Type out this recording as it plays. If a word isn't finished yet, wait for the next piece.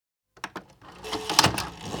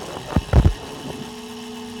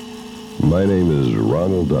My name is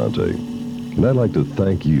Ronald Dante, and I'd like to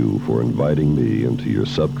thank you for inviting me into your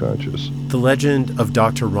subconscious. The legend of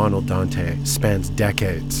Dr. Ronald Dante spans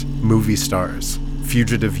decades, movie stars,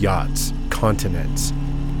 fugitive yachts, continents,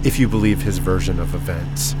 if you believe his version of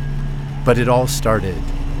events. But it all started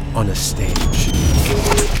on a stage.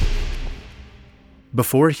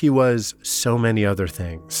 Before he was so many other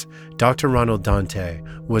things, Dr. Ronald Dante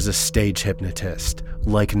was a stage hypnotist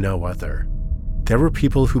like no other. There were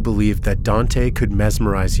people who believed that Dante could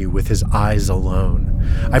mesmerize you with his eyes alone.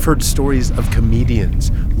 I've heard stories of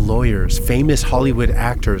comedians, lawyers, famous Hollywood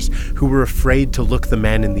actors who were afraid to look the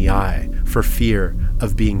man in the eye for fear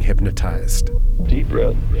of being hypnotized. Deep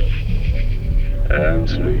breath. And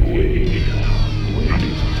sleep.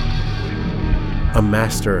 A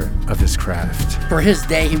master of his craft. For his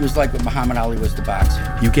day, he was like what Muhammad Ali was to boxing.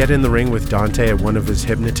 You get in the ring with Dante at one of his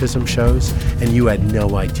hypnotism shows, and you had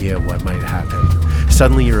no idea what might happen.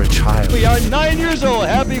 Suddenly you're a child. We are 9 years old,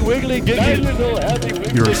 happy, wiggly, giggly.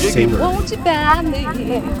 You're a singer. Won't you buy me?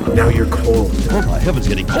 Now you're cold. Oh my heavens,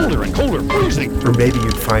 getting colder and colder, freezing. Or maybe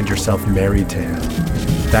you'd find yourself married to him.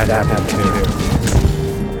 That happened too.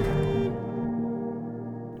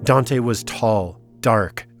 Dante was tall,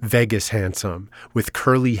 dark, Vegas handsome, with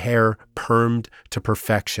curly hair permed to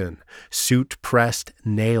perfection, suit pressed,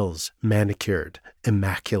 nails manicured,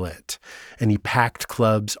 immaculate, and he packed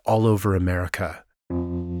clubs all over America.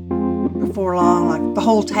 Before long, like the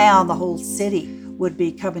whole town, the whole city would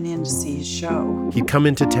be coming in to see his show. He'd come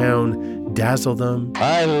into town, dazzle them.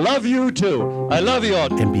 I love you too. I love you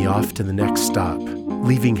all. And be off to the next stop,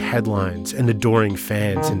 leaving headlines and adoring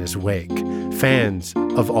fans in his wake. Fans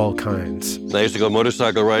of all kinds. I used to go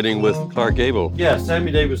motorcycle riding with Clark Gable. Yeah,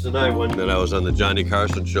 Sammy Davis and I went. Then I was on the Johnny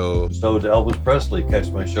Carson show. So did Elvis Presley catch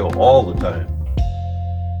my show all the time.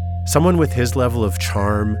 Someone with his level of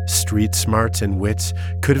charm, street smarts, and wits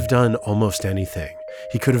could have done almost anything.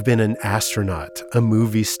 He could have been an astronaut, a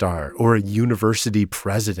movie star, or a university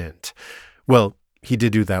president. Well, he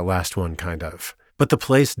did do that last one, kind of. But the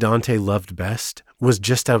place Dante loved best was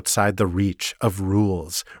just outside the reach of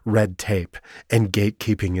rules, red tape, and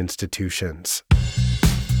gatekeeping institutions.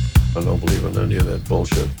 I don't believe in any of that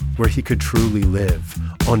bullshit. Where he could truly live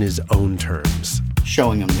on his own terms.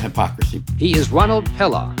 Showing him the hypocrisy. He is Ronald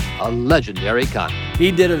Pella, a legendary con.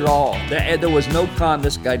 He did it all. There was no con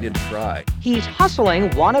this guy didn't try. He's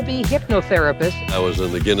hustling wannabe hypnotherapists. I was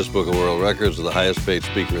in the Guinness Book of World Records as the highest paid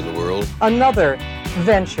speaker in the world. Another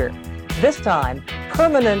venture. This time,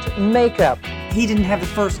 permanent makeup. He didn't have the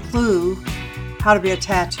first clue how to be a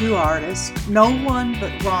tattoo artist. No one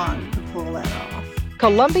but Ron could pull that off.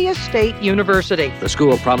 Columbia State University. The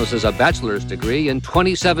school promises a bachelor's degree in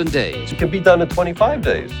 27 days. It can be done in 25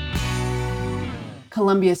 days.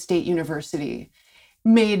 Columbia State University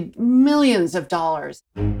made millions of dollars.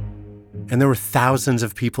 And there were thousands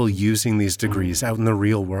of people using these degrees out in the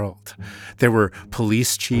real world. There were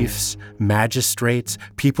police chiefs, magistrates,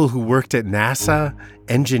 people who worked at NASA,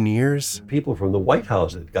 engineers. People from the White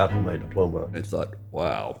House had gotten my diploma. I thought,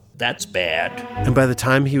 wow, that's bad. And by the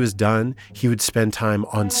time he was done, he would spend time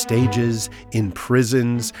on stages, in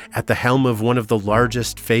prisons, at the helm of one of the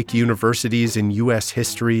largest fake universities in U.S.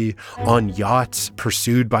 history, on yachts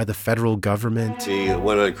pursued by the federal government. He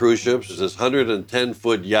went on cruise ships. It's this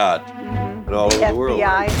 110-foot yacht and all over the world.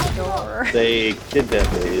 FBI store. They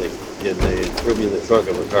kidnapped me and they threw me in the trunk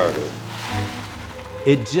of a car.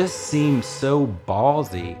 It just seems so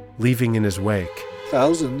ballsy. Leaving in his wake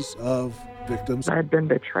thousands of victims. I've been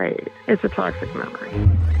betrayed. It's a toxic memory.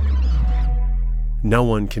 No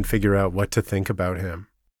one can figure out what to think about him.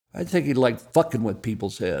 I think he liked fucking with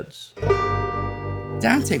people's heads.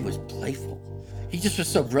 Dante was playful. He just was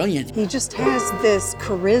so brilliant. He just has this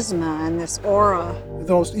charisma and this aura.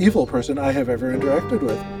 The most evil person I have ever interacted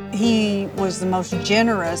with. He was the most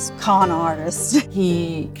generous con artist.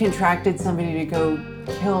 He contracted somebody to go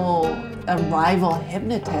kill a rival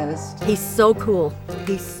hypnotist. He's so cool.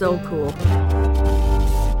 He's so cool.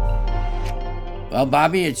 Well,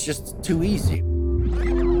 Bobby, it's just too easy.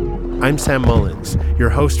 I'm Sam Mullins, your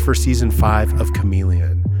host for Season 5 of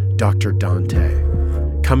Chameleon, Dr. Dante.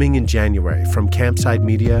 Coming in January from Campside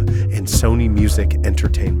Media and Sony Music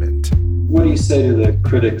Entertainment. What do you say to the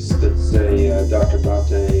critics that say Dr.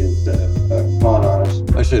 Dante is a con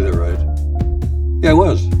artist? I say they're right. Yeah, I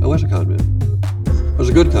was a con man. I was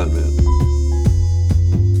a good con man.